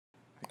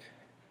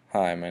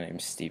Hi, my name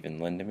is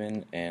Stephen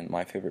Lindeman, and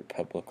my favorite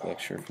public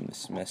lecture from the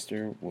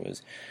semester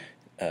was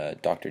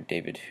Dr.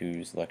 David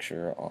Hu's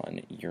lecture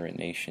on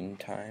urination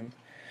time.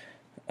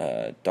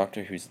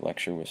 Dr. Hu's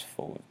lecture was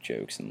full of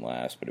jokes and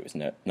laughs, but it was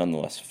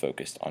nonetheless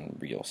focused on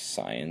real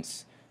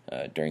science.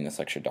 During this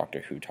lecture,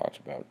 Dr. Hu talked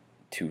about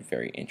two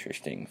very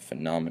interesting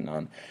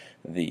phenomenon,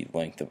 the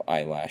length of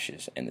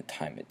eyelashes and the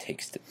time it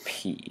takes to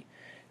pee.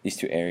 These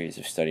two areas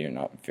of study are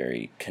not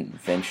very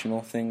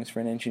conventional things for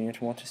an engineer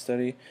to want to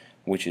study,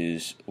 which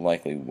is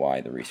likely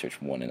why the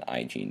research won an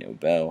IG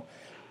Nobel,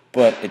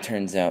 but it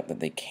turns out that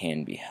they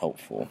can be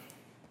helpful.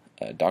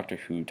 Dr.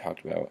 Hu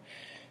talked about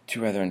two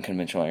rather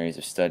unconventional areas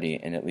of study,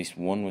 and at least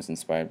one was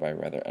inspired by a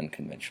rather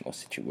unconventional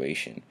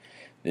situation.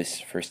 This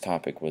first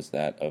topic was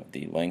that of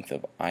the length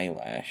of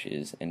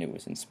eyelashes, and it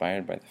was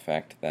inspired by the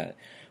fact that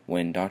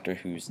when Dr.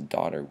 Who's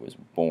daughter was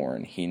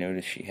born, he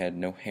noticed she had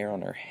no hair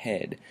on her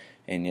head,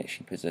 and yet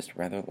she possessed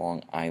rather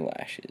long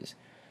eyelashes.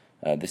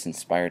 This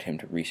inspired him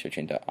to research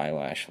into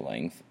eyelash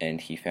length, and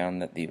he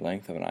found that the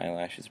length of an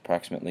eyelash is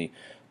approximately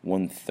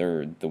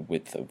 1/3 the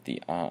width of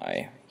the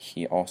eye.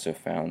 He also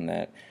found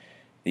that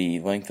the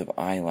length of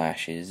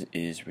eyelashes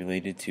is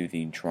related to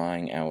the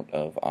drying out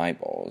of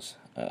eyeballs.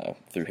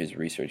 Through his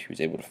research, he was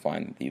able to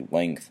find that the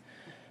length,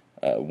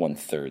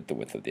 1/3 the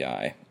width of the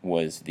eye,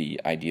 was the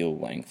ideal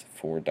length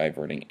for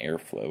diverting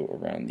airflow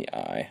around the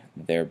eye,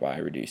 thereby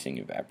reducing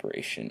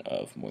evaporation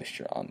of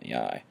moisture on the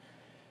eye.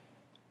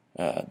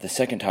 The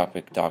second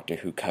topic Doctor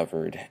Who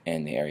covered,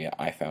 and the area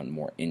I found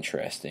more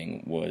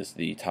interesting, was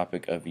the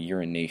topic of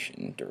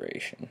urination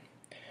duration.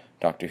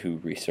 Doctor Who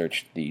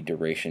researched the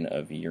duration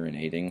of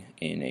urinating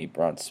in a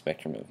broad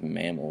spectrum of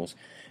mammals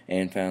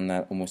and found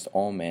that almost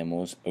all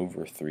mammals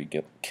over 3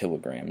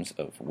 kilograms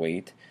of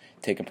weight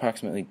take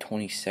approximately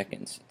 20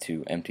 seconds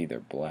to empty their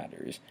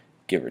bladders,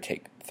 give or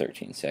take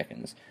 13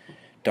 seconds.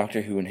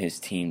 Doctor Who and his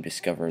team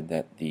discovered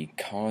that the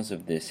cause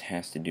of this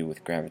has to do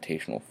with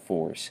gravitational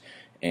force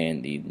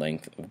and the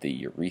length of the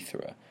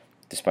urethra.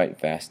 Despite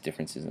vast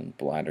differences in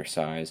bladder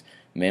size,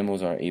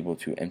 mammals are able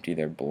to empty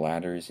their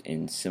bladders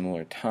in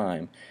similar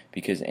time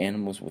because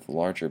animals with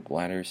larger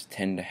bladders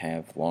tend to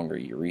have longer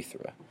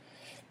urethra.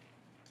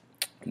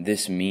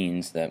 This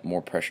means that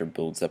more pressure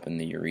builds up in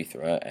the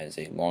urethra as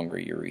a longer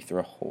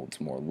urethra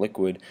holds more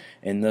liquid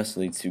and thus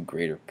leads to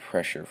greater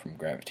pressure from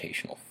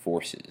gravitational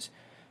forces.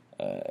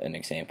 An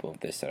example of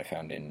this that I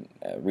found in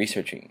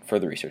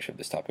further research of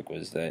this topic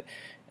was that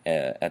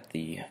at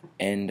the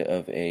end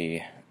of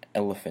a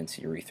elephant's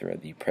urethra,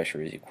 the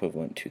pressure is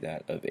equivalent to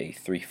that of a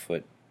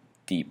 3-foot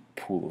deep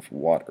pool of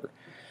water.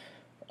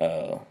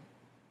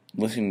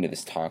 Listening to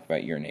this talk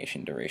about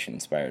urination duration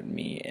inspired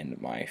me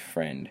and my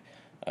friend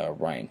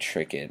Ryan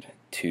Trickett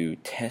to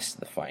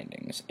test the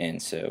findings,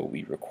 and so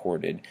we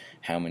recorded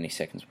how many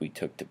seconds we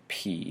took to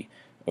pee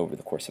over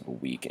the course of a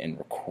week and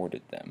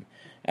recorded them.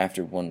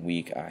 After 1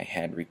 week, I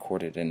had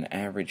recorded an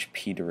average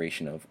pee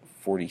duration of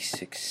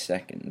 46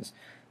 seconds,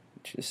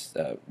 which is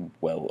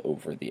well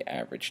over the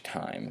average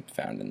time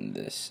found in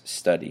this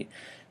study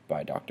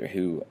by Doctor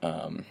Who.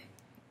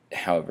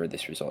 However,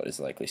 this result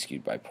is likely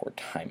skewed by poor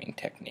timing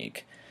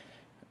technique,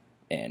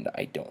 and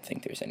I don't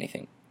think there's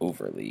anything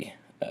overly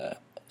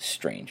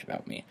strange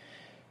about me.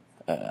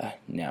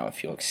 Now,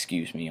 if you'll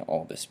excuse me,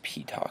 all this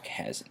pee talk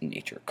has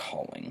nature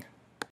calling.